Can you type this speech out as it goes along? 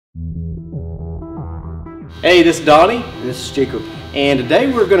Hey, this is Donnie. This is Jacob. And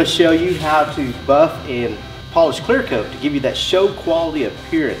today we're going to show you how to buff and polish clear coat to give you that show quality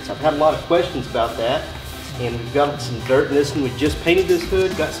appearance. I've had a lot of questions about that, and we've got some dirt in this one. We just painted this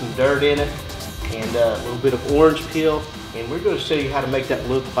hood, got some dirt in it, and a little bit of orange peel, and we're going to show you how to make that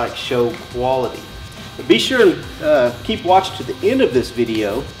look like show quality. But be sure and keep watching to the end of this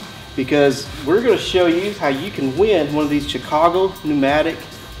video, because we're going to show you how you can win one of these Chicago pneumatic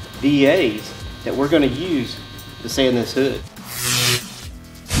DAs that we're going to use to sand this hood.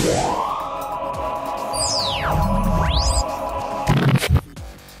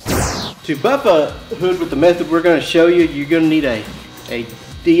 To buff a hood with the method we're going to show you, you're going to need a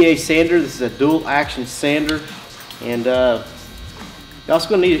DA sander. This is a dual action sander, and you're also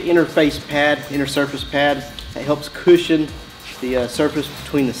going to need an interface pad, inner surface pad, that helps cushion the surface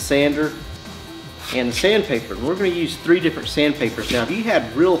between the sander and the sandpaper. And we're going to use 3 different sandpapers. Now, if you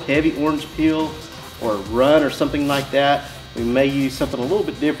had real heavy orange peel or run or something like that, we may use something a little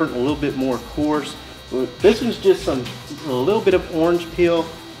bit different, a little bit more coarse. This one's just a little bit of orange peel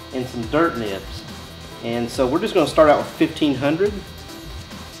and some dirt nibs. And so we're just going to start out with 1500.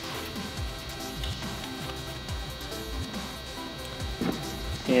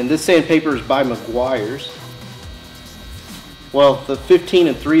 And this sandpaper is by Meguiar's. Well, the 15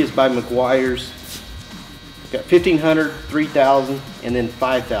 and 3 is by Meguiar's. Got 1500, 3000, and then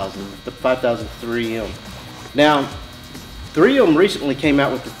 5000, the 5000 3M. Now, 3M recently came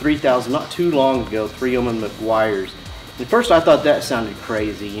out with the 3000 not too long ago, 3M and Meguiar's. At first I thought that sounded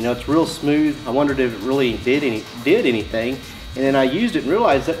crazy. You know, it's real smooth. I wondered if it really did anything. And then I used it and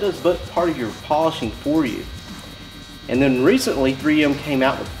realized that does but part of your polishing for you. And then recently 3M came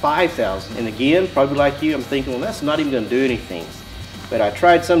out with 5000. And again, probably like you, I'm thinking, well, that's not even going to do anything. But I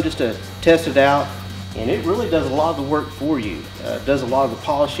tried some just to test it out, and it really does a lot of the work for you. It does a lot of the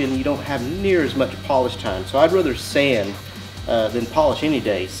polishing. You don't have near as much polish time. So I'd rather sand than polish any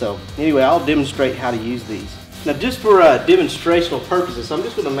day. So anyway, I'll demonstrate how to use these. Now, just for demonstrational purposes, I'm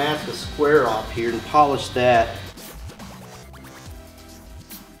just going to mask a square off here and polish that.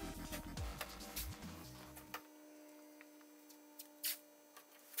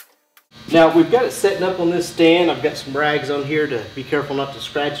 Now, we've got it setting up on this stand. I've got some rags on here to be careful not to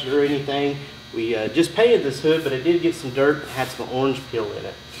scratch it or anything. We just painted this hood, but it did get some dirt and had some orange peel in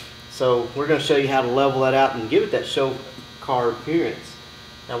it. So we're going to show you how to level that out and give it that show car appearance.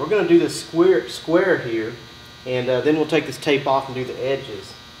 Now, we're going to do this square here, and then we'll take this tape off and do the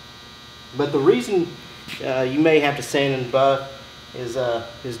edges. But the reason you may have to sand and buff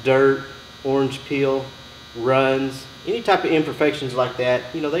is dirt, orange peel, runs, any type of imperfections like that.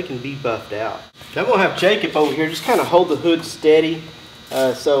 You know, they can be buffed out. I'm going to have Jacob over here just kind of hold the hood steady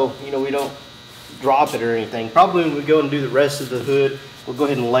so, you know, we don't drop it or anything. Probably when we go and do the rest of the hood, we'll go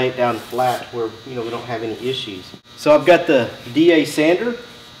ahead and lay it down flat where, you know, we don't have any issues. So I've got the DA sander,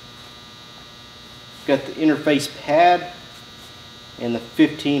 got the interface pad, and the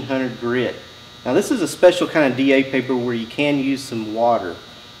 1500 grit. Now, this is a special kind of DA paper where you can use some water.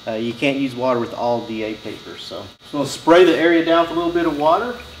 You can't use water with all DA papers. So I'm going to spray the area down with a little bit of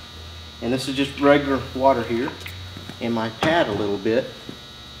water, and this is just regular water here, and my pad a little bit.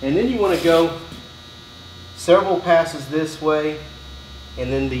 And then you want to go several passes this way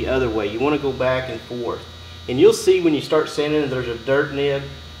and then the other way. You want to go back and forth. And you'll see when you start sanding there's a dirt nib.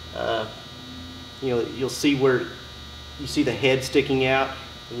 You know, you'll see where you see the head sticking out.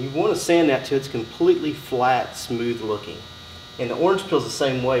 And you want to sand that till it's completely flat, smooth looking. And the orange peel is the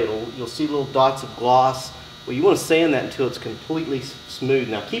same way. You'll see little dots of gloss. Well, you want to sand that until it's completely smooth.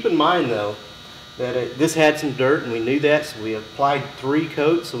 Now, keep in mind though that this had some dirt, and we knew that, so we applied 3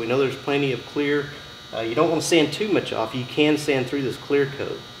 coats, so we know there's plenty of clear. You don't want to sand too much off. You can sand through this clear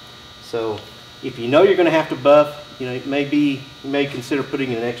coat. So if you know you're going to have to buff, you know, you may consider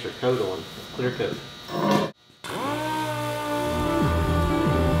putting an extra coat on, clear coat.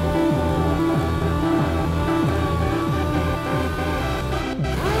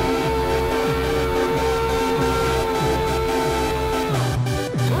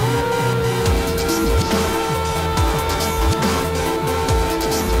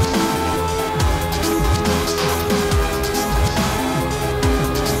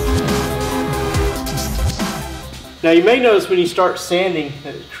 Now, you may notice when you start sanding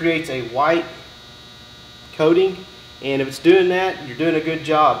that it creates a white coating, and if it's doing that, you're doing a good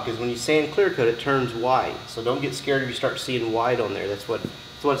job, because when you sand clear coat it turns white. So don't get scared if you start seeing white on there. That's what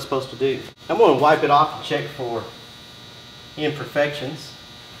it's supposed to do. I'm going to wipe it off and check for imperfections.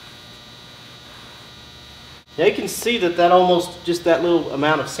 Now you can see that just that little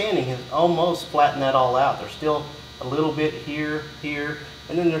amount of sanding has almost flattened that all out. There's still a little bit here,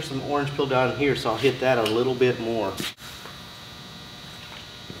 And then there's some orange peel down here, so I'll hit that a little bit more.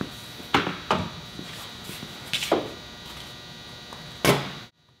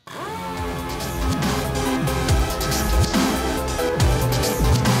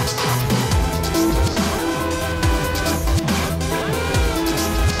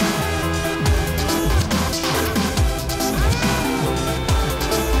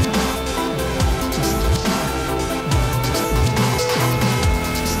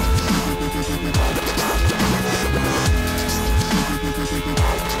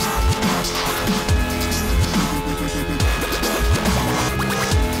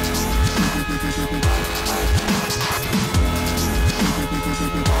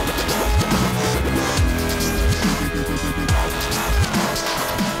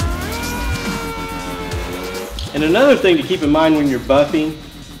 And another thing to keep in mind when you're buffing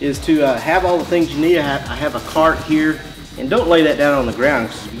is to have all the things you need. I have a cart here, and don't lay that down on the ground,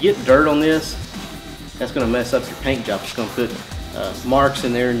 because if you get dirt on this, that's going to mess up your paint job. It's going to put marks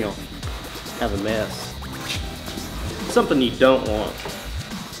in there and you'll have a mess. Something you don't want.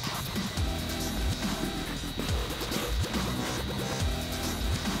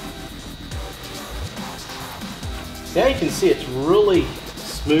 Now you can see it's really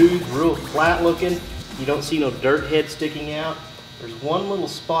smooth, real flat looking. You don't see no dirt head sticking out. There's one little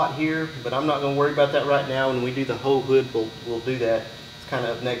spot here, but I'm not going to worry about that right now. When we do the whole hood, we'll do that. It's kind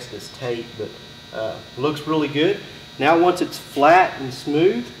of up next to this tape, but looks really good. Now once it's flat and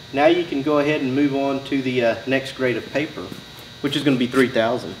smooth, now you can go ahead and move on to the next grade of paper, which is going to be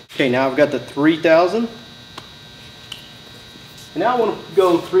 3000. Okay, now I've got the 3000. And now I want to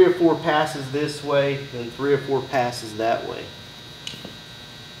go 3 or 4 passes this way, and 3 or 4 passes that way.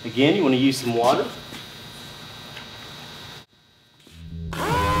 Again, you want to use some water.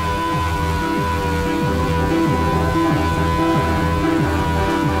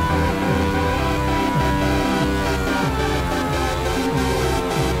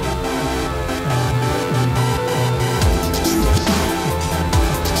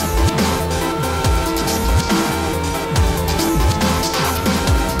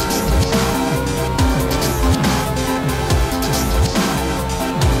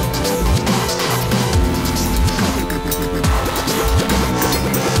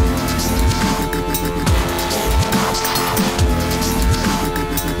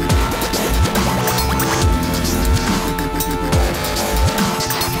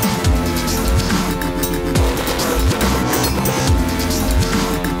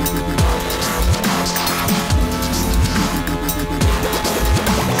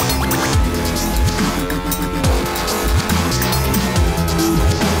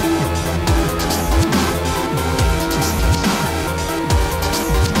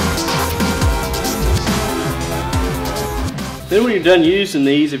 Then when you're done using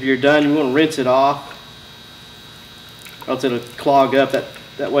these, if you're done, you want to rinse it off, or else it'll clog up.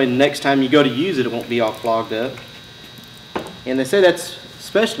 That way next time you go to use it, it won't be all clogged up. And they say that's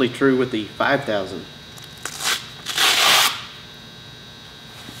especially true with the 5000.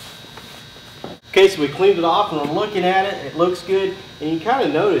 Okay, so we cleaned it off and we're looking at it. It looks good, and you kind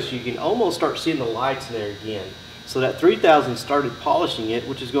of notice you can almost start seeing the lights in there again. So that 3000 started polishing it,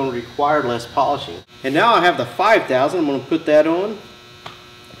 which is going to require less polishing. And now I have the 5000. I'm going to put that on.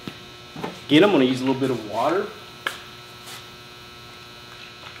 Again, I'm going to use a little bit of water.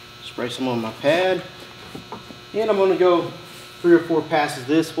 Spray some on my pad. And I'm going to go 3 or 4 passes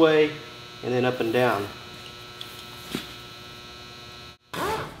this way and then up and down.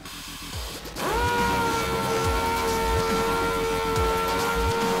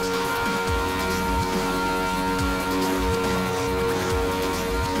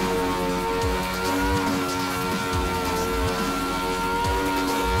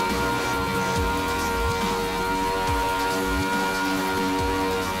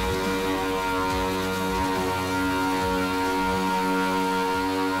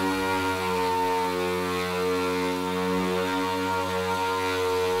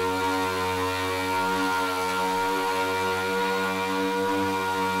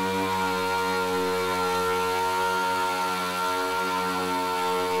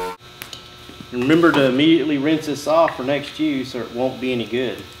 Remember to immediately rinse this off for next use or it won't be any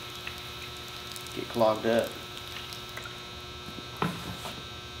good. Get clogged up.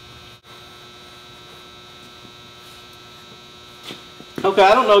 Okay,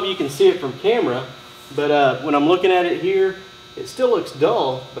 I don't know if you can see it from camera, but when I'm looking at it here, it still looks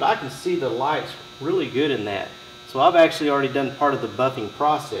dull, but I can see the lights really good in that. So I've actually already done part of the buffing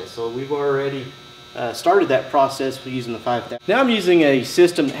process. So we've already started that process for using the 5000. Now I'm using a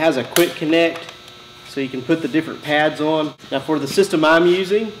system that has a quick connect. so you can put the different pads on. Now for the system I'm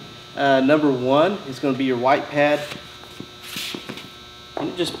using, number 1 is going to be your white pad. And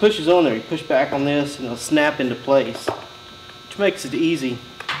it just pushes on there. You push back on this and it'll snap into place, which makes it easy.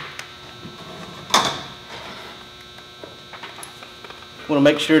 Want to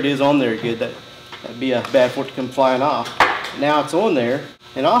make sure it is on there good. That'd be bad for it to come flying off. Now it's on there.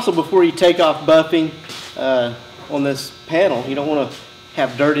 And also before you take off buffing on this panel, you don't want to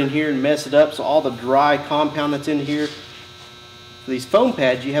have dirt in here and mess it up. So all the dry compound that's in here, for these foam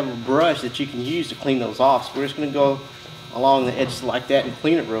pads, you have a brush that you can use to clean those off. So we're just going to go along the edges like that and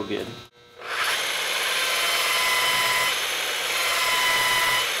clean it real good.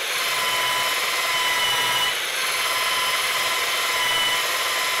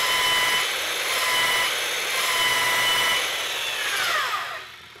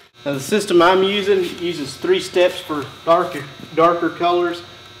 Now the system I'm using uses 3 steps for darker colors.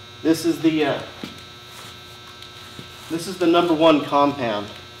 This is the number 1 compound.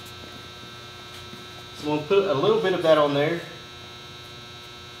 So we'll put a little bit of that on there.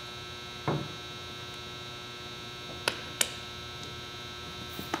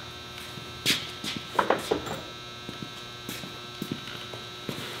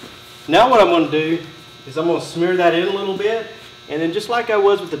 Now what I'm going to do is I'm going to smear that in a little bit. And then just like I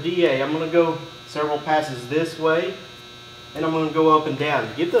was with the DA, I'm going to go several passes this way, and I'm going to go up and down.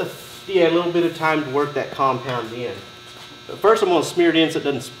 Give the DA a little bit of time to work that compound in. But first I'm going to smear it in so it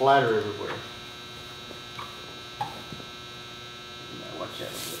doesn't splatter everywhere. Now watch that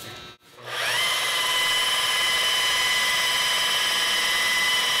over there.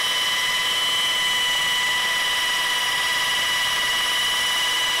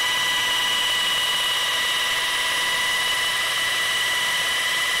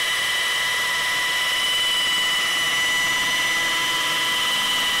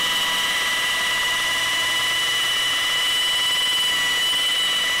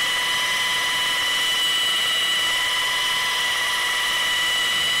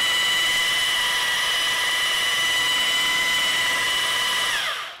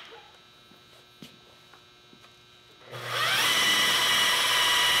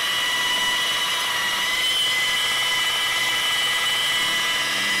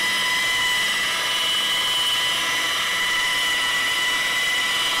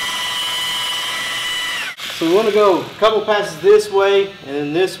 So we want to go a couple passes this way and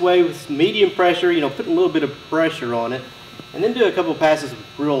then this way with medium pressure, putting a little bit of pressure on it, and then do a couple passes with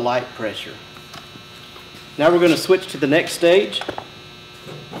real light pressure. Now we're going to switch to the next stage.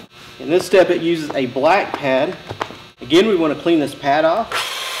 In this step it uses a black pad. Again, we want to clean this pad off.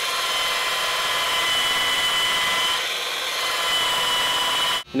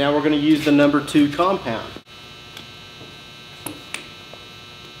 Now we're going to use the number 2 compound.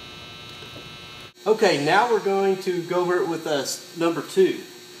 Okay, now we're going to go over it with number 2.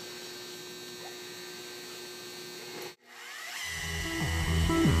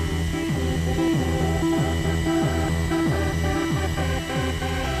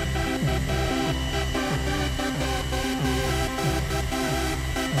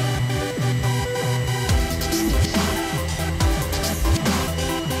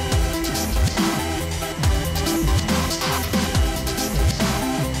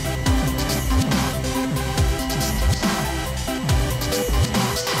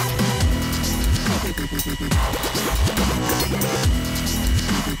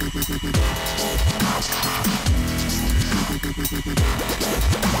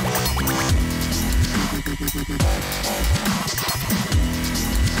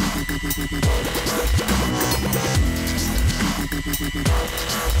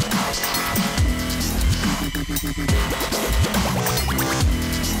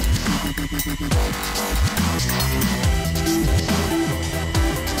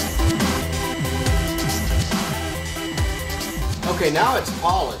 Okay, now it's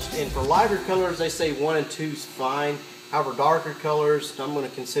polished, and for lighter colors they say 1 and 2 is fine. However, darker colors, I'm going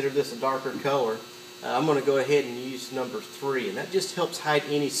to consider this a darker color. I'm going to go ahead and use number 3, and that just helps hide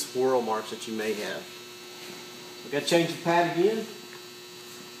any swirl marks that you may have. We've got to change the pad again.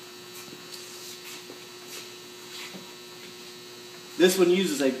 This one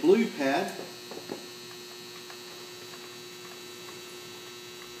uses a blue pad.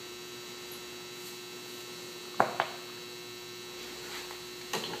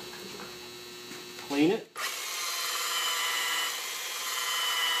 Clean it.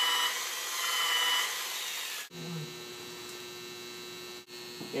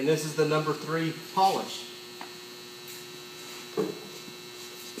 And this is the number 3 polish.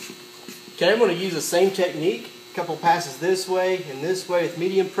 Okay, I'm going to use the same technique. A couple passes this way and this way with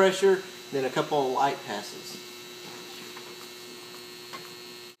medium pressure, then a couple of light passes.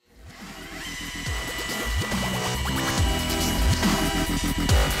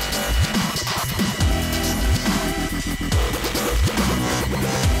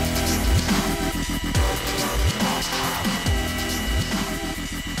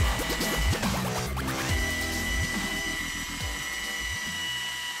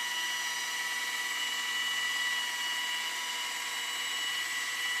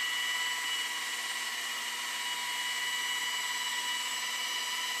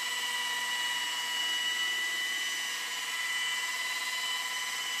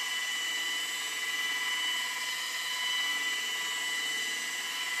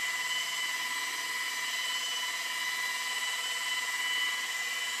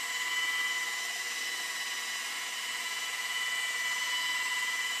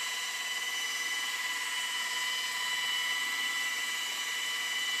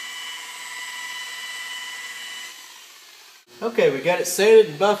 Okay, we got it sanded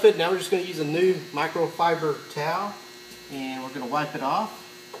and buffed. Now we're just going to use a new microfiber towel and we're going to wipe it off.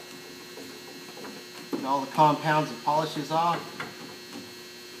 Get all the compounds and polishes off.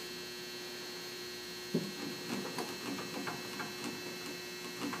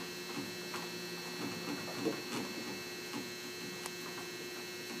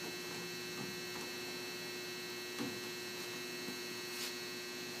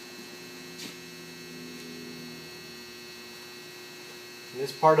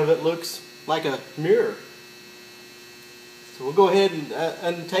 This part of it looks like a mirror. So we'll go ahead and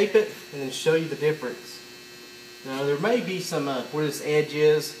untape it and then show you the difference. Now there may be some, where this edge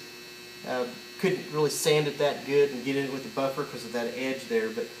is, couldn't really sand it that good and get in it with the buffer because of that edge there,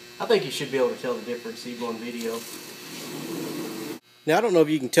 but I think you should be able to tell the difference even on video. Now I don't know if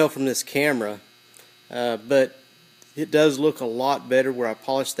you can tell from this camera, but it does look a lot better where I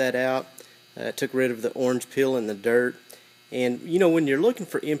polished that out. Took rid of the orange peel and the dirt. And you know, when you're looking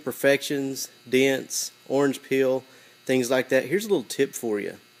for imperfections, dents, orange peel, things like that, here's a little tip for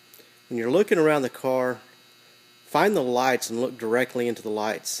you. When you're looking around the car, find the lights and look directly into the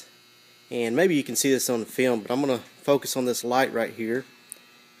lights. And maybe you can see this on the film, but I'm going to focus on this light right here.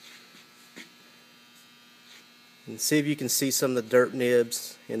 And see if you can see some of the dirt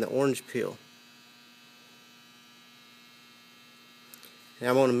nibs and the orange peel.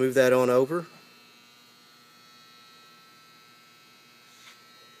 Now I'm going to move that on over.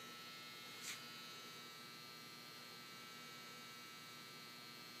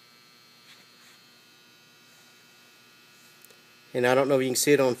 And I don't know if you can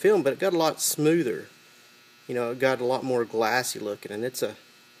see it on film, but it got a lot smoother. You know, it got a lot more glassy looking, and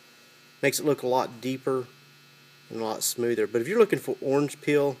makes it look a lot deeper and a lot smoother. But if you're looking for orange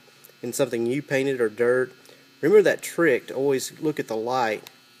peel in something you painted or dirt, remember that trick to always look at the light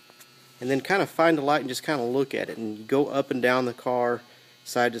and then kind of find the light and just kind of look at it, and you go up and down the car,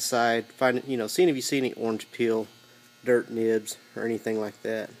 side to side, seeing if you see any orange peel, dirt nibs, or anything like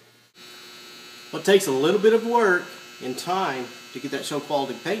that. Well, it takes a little bit of work and time to get that show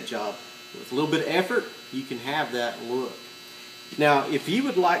quality paint job. With a little bit of effort, you can have that look. Now, if you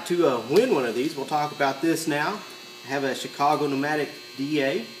would like to win one of these, we'll talk about this now. I have a Chicago pneumatic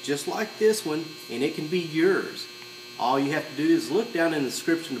DA just like this one, and it can be yours. All you have to do is look down in the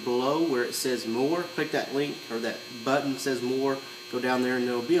description below where it says more, click that link, or that button says more, go down there and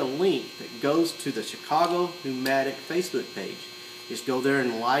there will be a link that goes to the Chicago Pneumatic Facebook page. Just go there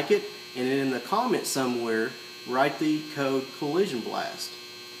and like it, and then in the comments somewhere, write the code collisionblast.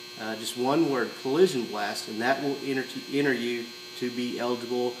 Just one word, collisionblast, and that will enter you to be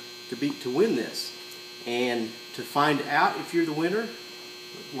eligible to win this. And to find out if you're the winner,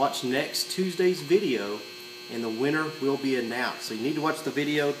 watch next Tuesday's video, and the winner will be announced. So you need to watch the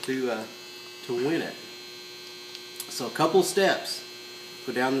video to win it. So a couple steps: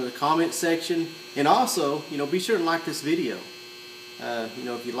 go down to the comment section, and also, be sure and like this video.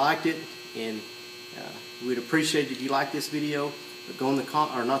 If you liked it, and we'd appreciate it if you like this video. But go in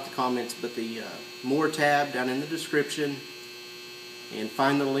the more tab down in the description and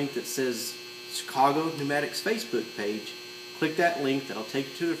find the link that says Chicago Pneumatics Facebook page. Click that link, that'll take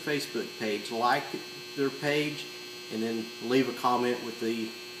you to their Facebook page. Like their page, and then leave a comment with the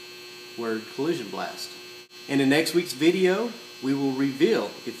word Collision Blast. And in next week's video, we will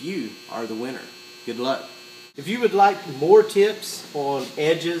reveal if you are the winner. Good luck. If you would like more tips on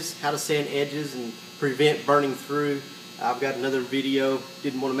edges, how to sand edges and prevent burning through, I've got another video.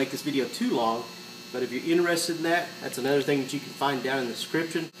 Didn't want to make this video too long, but if you're interested in that, that's another thing that you can find down in the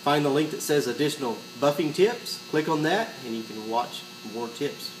description. Find the link that says additional buffing tips, click on that, and you can watch more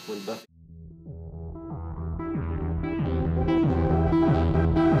tips when buffing.